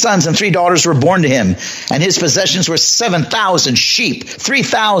 7 sons and 3 daughters were born to him, and his possessions were 7,000 sheep,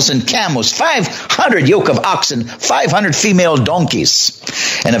 3,000 camels, 500 yoke of oxen, 500 female donkeys,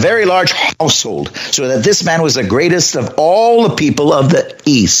 and a very large household, so that this man was the greatest of all the people of the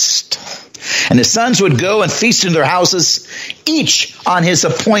east. And his sons would go and feast in their houses, each on his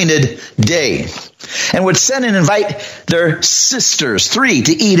appointed day, and would send and invite their sisters, 3,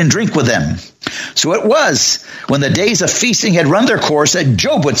 to eat and drink with them. So it was, when the days of feasting had run their course, that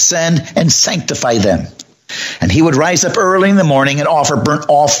Job would send and sanctify them. And he would rise up early in the morning and offer burnt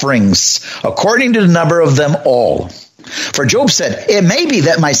offerings, according to the number of them all. For Job said, it may be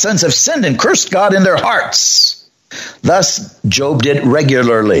that my sons have sinned and cursed God in their hearts. Thus Job did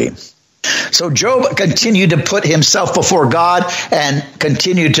regularly. So Job continued to put himself before God and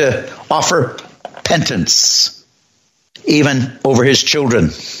continued to offer penance, even over his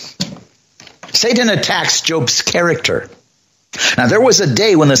children. Satan attacks Job's character. Now, there was a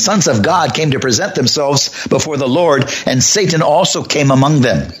day when the sons of God came to present themselves before the Lord, and Satan also came among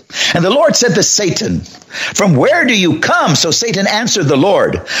them. And the Lord said to Satan, from where do you come? So Satan answered the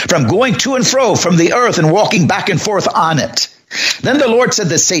Lord, from going to and fro from the earth and walking back and forth on it. Then the Lord said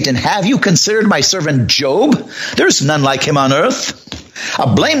to Satan, have you considered my servant Job? There's none like him on earth,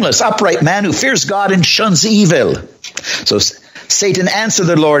 a blameless, upright man who fears God and shuns evil. So Satan answered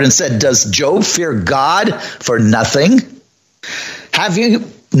the Lord and said, does Job fear God for nothing? Have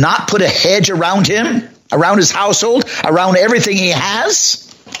you not put a hedge around him, around his household, around everything he has?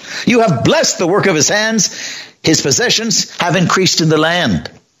 You have blessed the work of his hands. His possessions have increased in the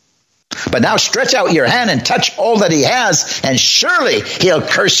land. But now stretch out your hand and touch all that he has, and surely he'll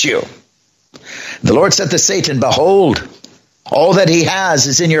curse you. The Lord said to Satan, behold, all that he has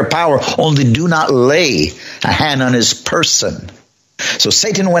is in your power, only do not lay a hand on his person. So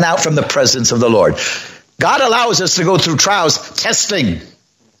Satan went out from the presence of the Lord. God allows us to go through trials, testing.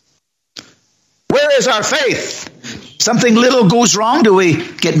 Where is our faith? Something little goes wrong, do we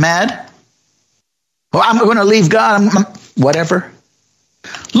get mad? Well, I'm going to leave God, whatever.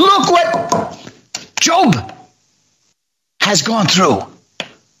 Look what Job has gone through.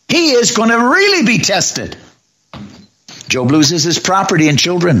 He is going to really be tested. Job loses his property and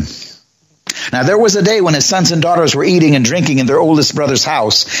children. Now there was a day when his sons and daughters were eating and drinking in their oldest brother's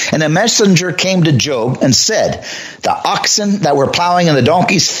house, and a messenger came to Job and said, the oxen that were plowing and the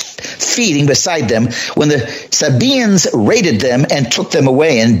donkeys feeding beside them, when the Sabaeans raided them and took them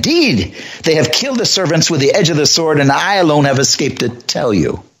away. Indeed, they have killed the servants with the edge of the sword, and I alone have escaped to tell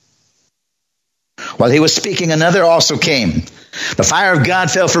you. While he was speaking, another also came. The fire of God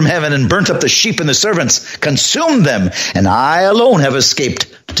fell from heaven and burnt up the sheep and the servants, consumed them, and I alone have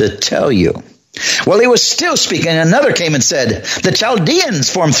escaped to tell you. While he was still speaking, another came and said, the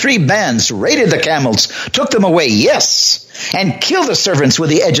Chaldeans formed 3 bands, raided the camels, took them away, yes, and killed the servants with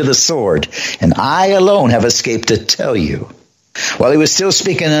the edge of the sword. And I alone have escaped to tell you. While he was still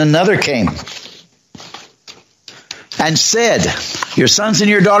speaking, another came and said, your sons and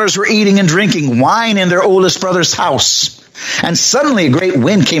your daughters were eating and drinking wine in their oldest brother's house. And suddenly a great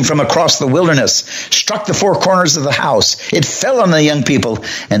wind came from across the wilderness, struck the 4 corners of the house. It fell on the young people,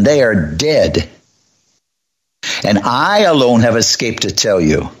 and they are dead. And I alone have escaped to tell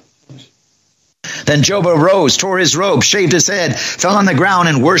you. Then Job arose, tore his robe, shaved his head, fell on the ground,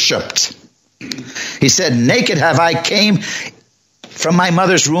 and worshipped. He said, naked have I came from my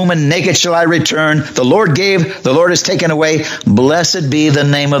mother's womb, and naked shall I return. The Lord gave, the Lord has taken away. Blessed be the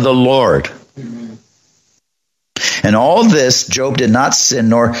name of the Lord. And all this, Job did not sin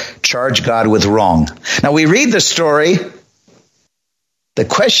nor charge God with wrong. Now we read the story. The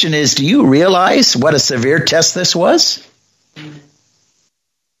question is, do you realize what a severe test this was?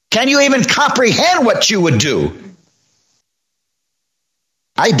 Can you even comprehend what you would do?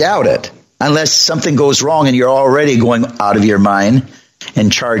 I doubt it. Unless something goes wrong and you're already going out of your mind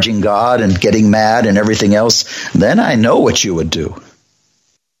and charging God and getting mad and everything else, then I know what you would do.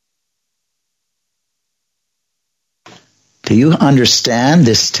 Do you understand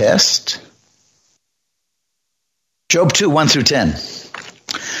this test? Job 2, 1 through 10.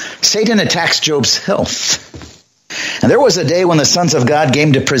 Satan attacks Job's health. And there was a day when the sons of God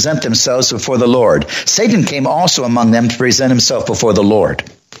came to present themselves before the Lord. Satan came also among them to present himself before the Lord.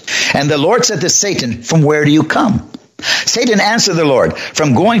 And the Lord said to Satan, from where do you come? Satan answered the Lord,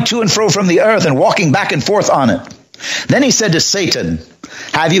 from going to and fro from the earth and walking back and forth on it. Then he said to Satan,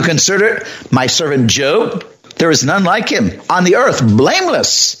 have you considered my servant Job? There is none like him on the earth,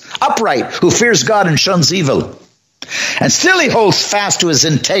 blameless, upright, who fears God and shuns evil. And still he holds fast to his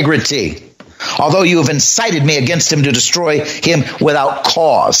integrity, although you have incited me against him to destroy him without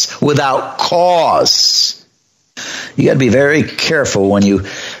cause. Without cause. You got to be very careful when you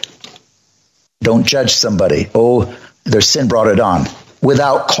don't judge somebody. Oh, their sin brought it on.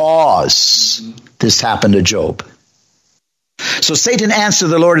 Without cause, this happened to Job. So Satan answered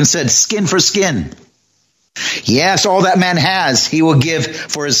the Lord and said, skin for skin. Yes, all that man has, he will give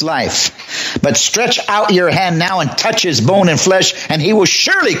for his life. But stretch out your hand now and touch his bone and flesh, and he will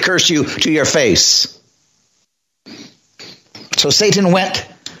surely curse you to your face. So Satan went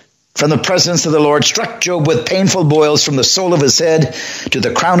from the presence of the Lord, struck Job with painful boils from the sole of his head to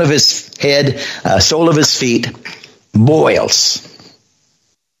the crown of his head, sole of his feet, boils.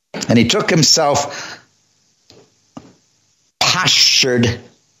 And he took himself postured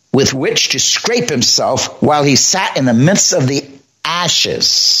with which to scrape himself while he sat in the midst of the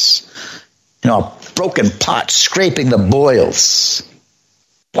ashes. A broken pot, scraping the boils.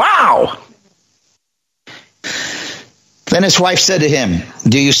 Wow! Then his wife said to him,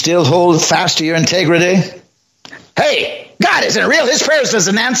 do you still hold fast to your integrity? Hey, God isn't real. His prayers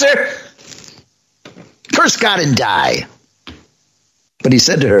doesn't answer. Curse God and die. But he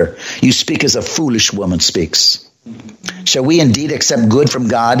said to her, you speak as a foolish woman speaks. Shall we indeed accept good from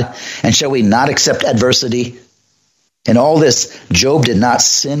God, and shall we not accept adversity? In all this, Job did not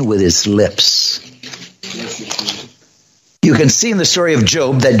sin with his lips. You can see in the story of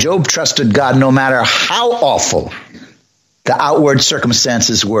Job that Job trusted God no matter how awful the outward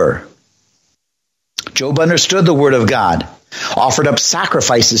circumstances were. Job understood the word of God, offered up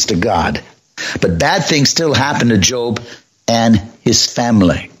sacrifices to God, but bad things still happened to Job and his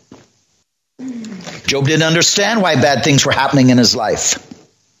family. Job didn't understand why bad things were happening in his life,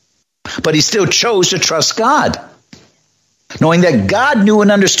 but he still chose to trust God, knowing that God knew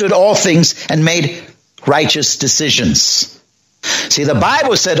and understood all things and made righteous decisions. See, the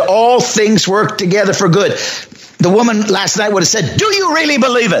Bible said all things work together for good. The woman last night would have said, do you really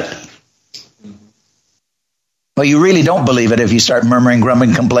believe it? Well, you really don't believe it if you start murmuring,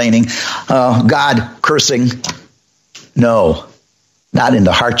 grumbling, complaining, God, cursing. No, not in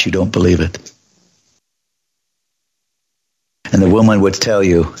the heart you don't believe it. And the woman would tell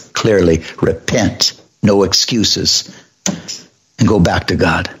you clearly, repent, no excuses, and go back to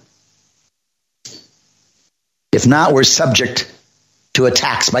God. If not, we're subject to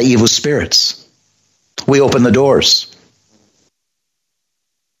attacks by evil spirits. We open the doors.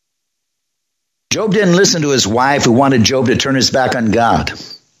 Job didn't listen to his wife who wanted Job to turn his back on God.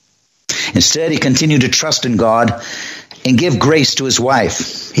 Instead, he continued to trust in God and give grace to his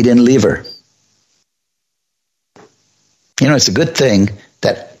wife. He didn't leave her. It's a good thing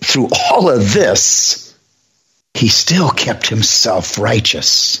that through all of this, he still kept himself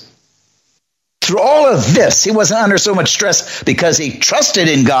righteous. Through all of this, he wasn't under so much stress because he trusted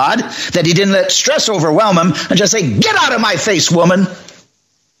in God that he didn't let stress overwhelm him and just say, "Get out of my face, woman."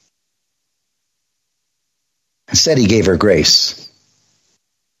 Instead, he gave her grace.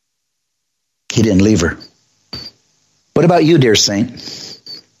 He didn't leave her. What about you, dear saint?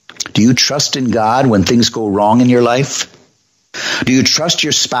 Do you trust in God when things go wrong in your life? Do you trust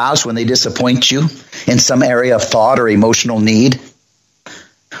your spouse when they disappoint you in some area of thought or emotional need?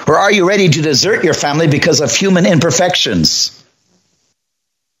 Or are you ready to desert your family because of human imperfections?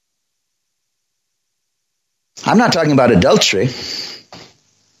 I'm not talking about adultery.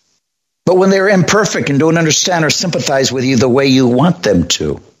 But when they're imperfect and don't understand or sympathize with you the way you want them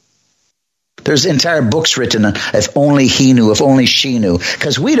to. There's entire books written on if only he knew, if only she knew.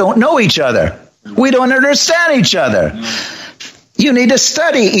 Because we don't know each other. We don't understand each other. You need to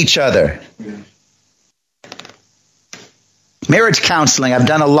study each other. Marriage counseling, I've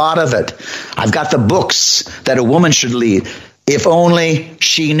done a lot of it. I've got the books that a woman should read. If only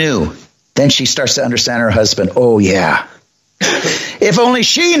she knew. Then she starts to understand her husband. Oh, yeah. If only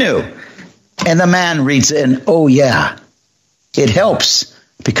she knew. And the man reads it and, oh, yeah. It helps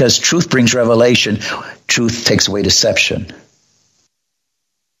because truth brings revelation. Truth takes away deception.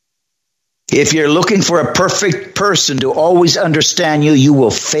 If you're looking for a perfect person to always understand you, you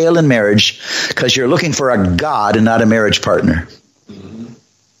will fail in marriage because you're looking for a God and not a marriage partner.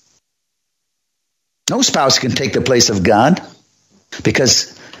 No spouse can take the place of God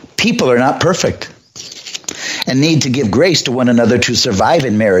because people are not perfect and need to give grace to one another to survive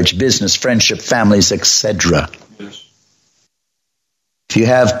in marriage, business, friendship, families, etc. Yes. If you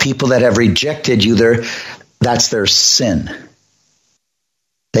have people that have rejected you, that's their sin.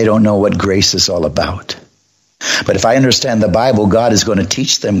 They don't know what grace is all about. But if I understand the Bible, God is going to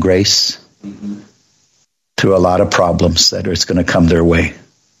teach them grace through a lot of problems that it's going to come their way.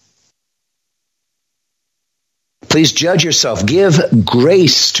 Please judge yourself. Give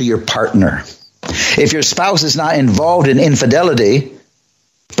grace to your partner. If your spouse is not involved in infidelity,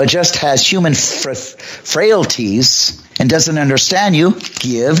 but just has human frailties and doesn't understand you,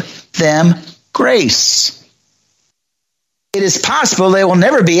 give them grace. It is possible they will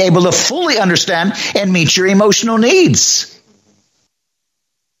never be able to fully understand and meet your emotional needs.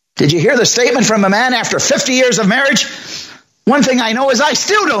 Did you hear the statement from a man after 50 years of marriage? One thing I know is I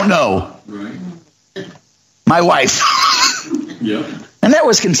still don't know. Right. My wife. Yep. And that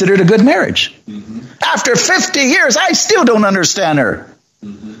was considered a good marriage. Mm-hmm. After 50 years, I still don't understand her.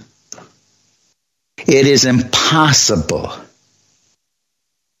 Mm-hmm. It is impossible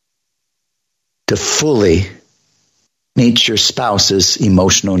to fully meet your spouse's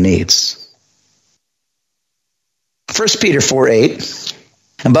emotional needs. 1 Peter 4:8,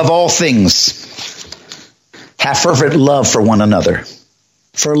 above all things, have fervent love for one another,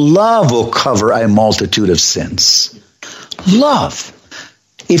 for love will cover a multitude of sins. Love.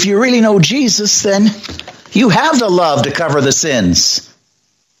 If you really know Jesus, then you have the love to cover the sins.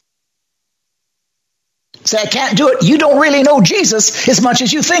 Say, I can't do it. You don't really know Jesus as much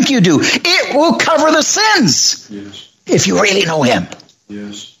as you think you do. It will cover the sins. Yes. If you really know him.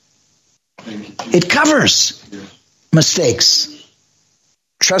 Yes. Thank you. It covers mistakes.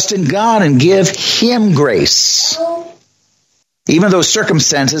 Trust in God and give him grace. Even though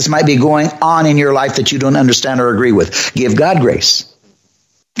circumstances might be going on in your life that you don't understand or agree with. Give God grace.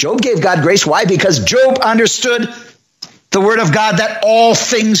 Job gave God grace. Why? Because Job understood the word of God that all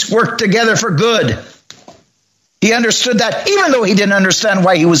things work together for good. He understood that even though he didn't understand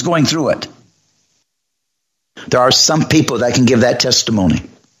why he was going through it. There are some people that can give that testimony.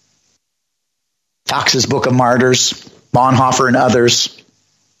 Fox's Book of Martyrs, Bonhoeffer and others.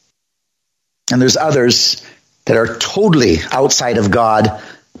 And there's others that are totally outside of God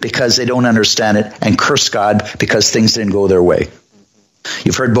because they don't understand it and curse God because things didn't go their way.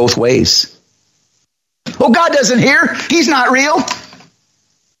 You've heard both ways. Oh, God doesn't hear. He's not real.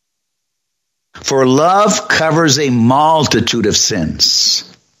 For love covers a multitude of sins.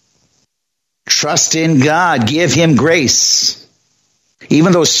 Trust in God. Give him grace.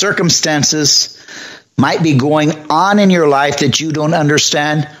 Even though circumstances might be going on in your life that you don't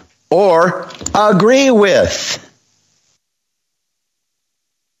understand or agree with.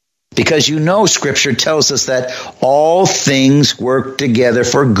 Because you know Scripture tells us that all things work together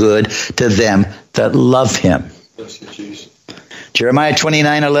for good to them that love him. Jeremiah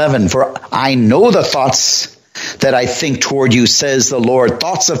 29:11, for I know the thoughts that I think toward you, says the Lord,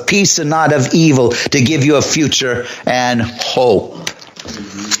 thoughts of peace and not of evil, to give you a future and hope.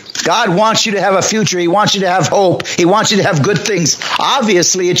 God wants you to have a future. He wants you to have hope. He wants you to have good things.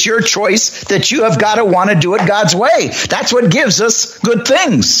 Obviously, it's your choice that you have got to want to do it God's way. That's what gives us good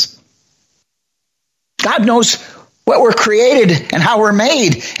things. God knows what we're created and how we're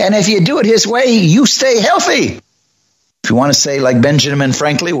made. And if you do it his way, you stay healthy. If you want to say like Benjamin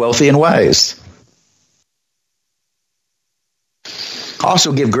Franklin, wealthy and wise.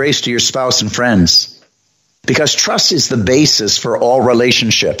 Also give grace to your spouse and friends, because trust is the basis for all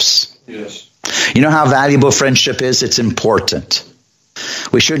relationships. Yes. You know how valuable friendship is? It's important.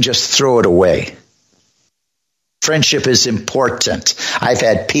 We shouldn't just throw it away. Friendship is important. I've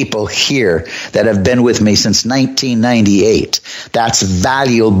had people here that have been with me since 1998. That's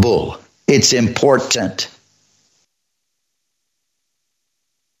valuable. It's important.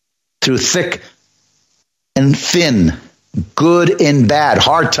 Through thick and thin, good and bad,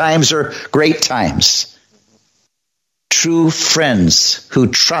 hard times or great times. True friends who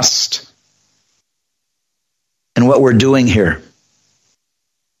trust in what we're doing here.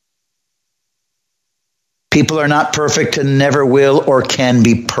 People are not perfect and never will or can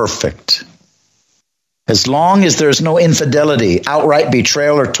be perfect. As long as there's no infidelity, outright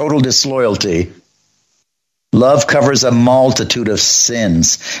betrayal, or total disloyalty, love covers a multitude of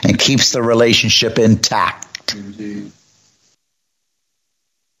sins and keeps the relationship intact. Indeed.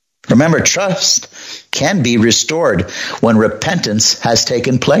 Remember, trust can be restored when repentance has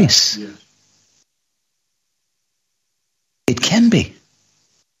taken place. Yes. It can be.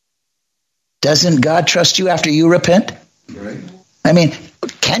 Doesn't God trust you after you repent? Right. I mean,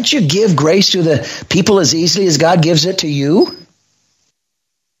 can't you give grace to the people as easily as God gives it to you?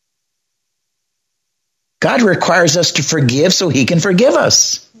 God requires us to forgive so he can forgive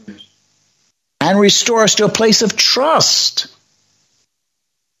us and restore us to a place of trust.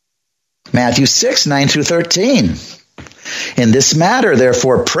 Matthew 6, 9 through 13. In this matter,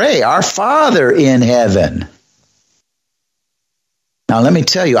 therefore, pray, our Father in heaven. Now, let me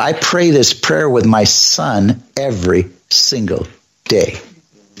tell you, I pray this prayer with my son every single day.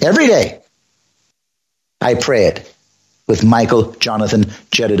 Every day. I pray it with Michael, Jonathan,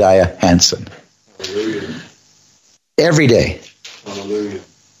 Jedediah, Hansen. Hallelujah. Every day. Hallelujah.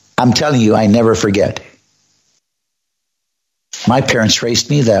 I'm telling you, I never forget. My parents raised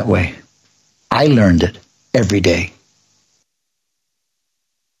me that way. I learned it every day.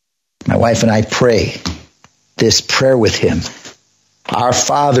 My wife and I pray this prayer with him. Our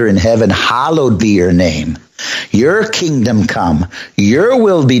Father in heaven, hallowed be your name. Your kingdom come. Your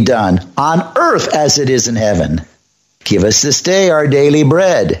will be done on earth as it is in heaven. Give us this day our daily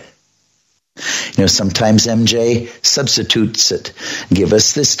bread. You know, sometimes MJ substitutes it. Give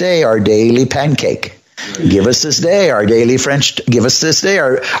us this day our daily pancake. Give us this day our daily give us this day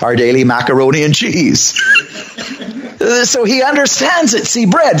our daily macaroni and cheese. So he understands it. See,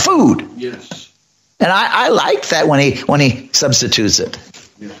 bread, food. Yes. And I like that when he substitutes it.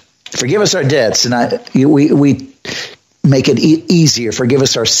 Yes. Forgive us our debts, and we make it easier. Forgive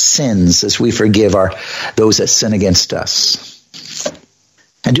us our sins as we forgive those that sin against us.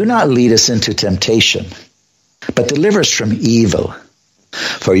 And do not lead us into temptation, but deliver us from evil.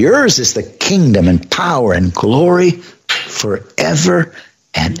 For yours is the kingdom and power and glory forever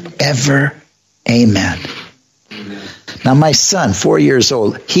and ever. Amen. Amen. Now, my son, 4 years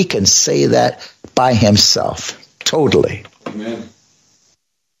old, he can say that by himself, totally. Amen.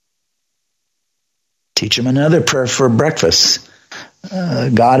 Teach him another prayer for breakfast.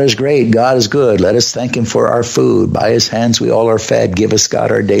 God is great. God is good. Let us thank him for our food. By his hands we all are fed. Give us,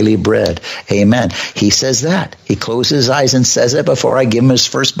 God, our daily bread. Amen. He says that. He closes his eyes and says it before I give him his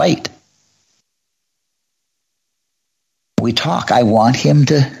first bite. We talk. I want him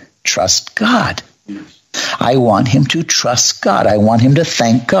to trust God. Yes. I want him to trust God. I want him to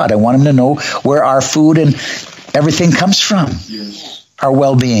thank God. I want him to know where our food and everything comes from. Yes. Our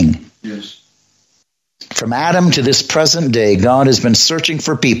well-being. Yes. From Adam to this present day, God has been searching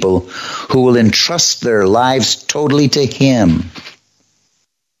for people who will entrust their lives totally to him.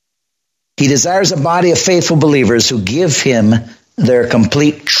 He desires a body of faithful believers who give him their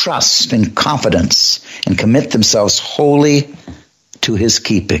complete trust and confidence and commit themselves wholly to his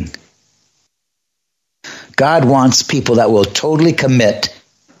keeping. God wants people that will totally commit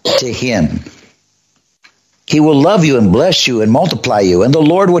to him. He will love you and bless you and multiply you, and the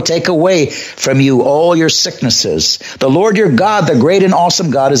Lord will take away from you all your sicknesses. The Lord your God, the great and awesome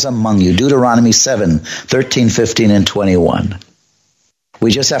God, is among you. Deuteronomy 7, 13, 15, and 21.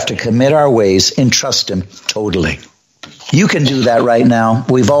 We just have to commit our ways and trust him totally. You can do that right now.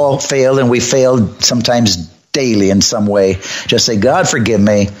 We've all failed, and we failed sometimes daily in some way. Just say, God, forgive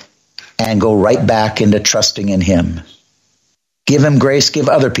me, and go right back into trusting in him. Give him grace, give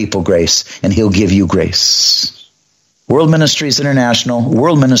other people grace, and he'll give you grace. World Ministries International,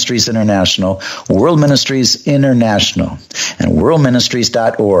 World Ministries International, World Ministries International, and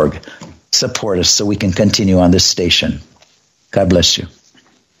worldministries.org. support us so we can continue on this station. God bless you.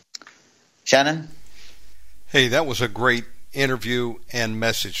 Shannon? Hey, that was a great interview and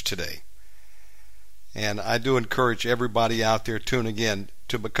message today. And I do encourage everybody out there tuning in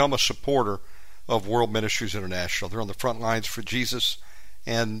to become a supporter of World Ministries International. They're on the front lines for Jesus.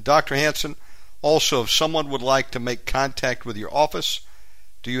 And Dr. Hansen, also, if someone would like to make contact with your office,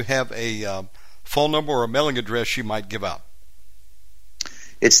 do you have a phone number or a mailing address you might give out?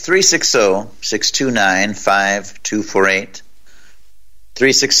 It's 360-629-5248.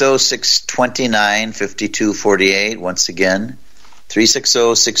 360-629-5248. Once again,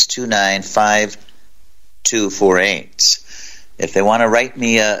 360-629-5248. If they want to write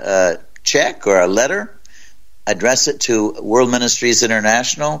me a check or a letter, address it to World Ministries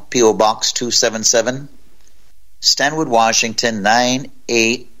International, P.O. Box 277, Stanwood, Washington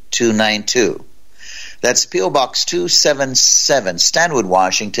 98292. That's P.O. Box 277, Stanwood,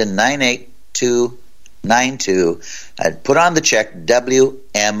 Washington 98292. I'd put on the check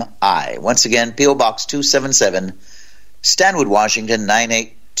WMI. Once again, P.O. Box 277, Stanwood, Washington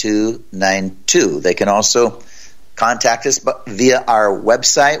 98292. They can also contact us via our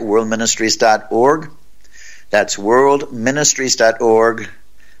website, worldministries.org. That's worldministries.org,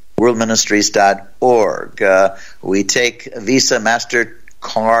 worldministries.org. We take Visa,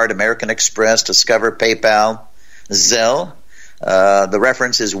 MasterCard, American Express, Discover, PayPal, Zelle. The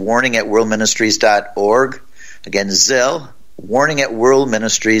reference is warning@worldministries.org. Again, Zelle,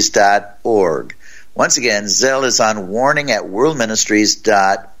 warning@worldministries.org. Once again, Zelle is on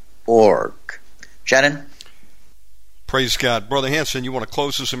warning@worldministries.org. Shannon? Praise God. Brother Hansen, you want to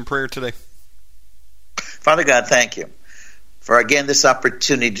close us in prayer today? Father God, thank you for, again, this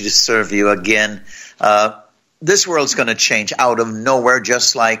opportunity to serve you again. This world's going to change out of nowhere,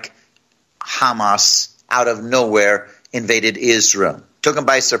 just like Hamas out of nowhere invaded Israel. Took them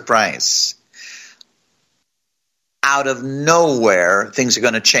by surprise. Out of nowhere, things are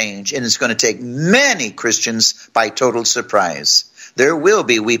going to change, and it's going to take many Christians by total surprise. There will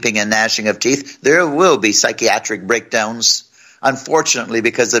be weeping and gnashing of teeth. There will be psychiatric breakdowns. Unfortunately,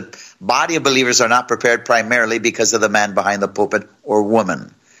 because the body of believers are not prepared primarily because of the man behind the pulpit or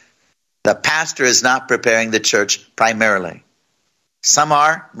woman. The pastor is not preparing the church primarily. Some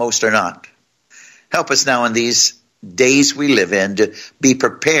are, most are not. Help us now in these days we live in to be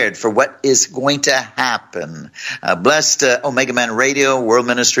prepared for what is going to happen. Blessed Omegaman Radio, World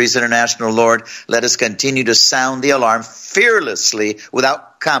Ministries International, Lord, let us continue to sound the alarm fearlessly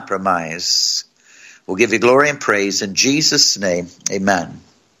without compromise. We'll give you glory and praise in Jesus' name. Amen.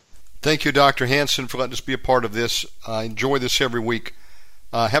 Thank you, Dr. Hansen, for letting us be a part of this. I enjoy this every week.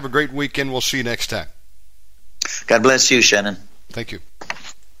 Have a great weekend. We'll see you next time. God bless you, Shannon. Thank you.